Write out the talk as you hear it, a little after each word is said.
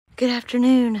Good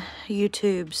afternoon,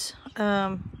 YouTubes.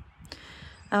 I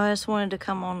just wanted to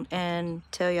come on and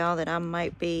tell y'all that I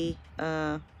might be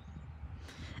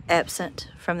absent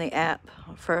from the app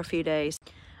for a few days.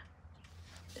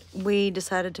 We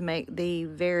decided to make the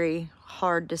very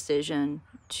hard decision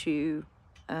to,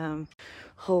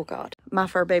 oh God, my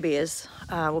fur baby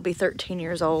will be 13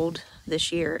 years old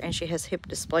this year, and she has hip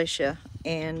dysplasia,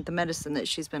 and the medicine that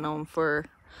she's been on for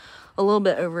a little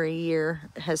bit over a year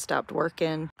has stopped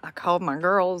working. I called my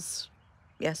girls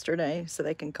yesterday so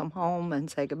they can come home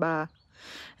and say goodbye,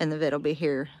 and the vet will be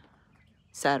here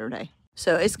Saturday.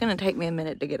 So it's gonna take me a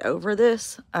minute to get over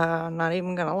this. I'm not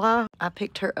even gonna lie. I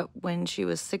picked her up when she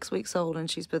was 6 weeks old,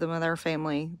 and she's been with our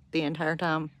family the entire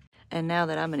time. And now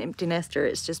that I'm an empty nester,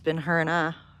 it's just been her and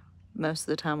I most of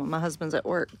the time when my husband's at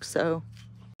work. So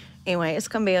anyway, it's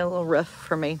gonna be a little rough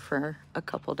for me for a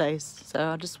couple days. So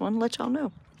I just want to let y'all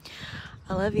know.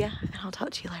 I love you, and I'll talk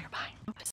to you later. Bye.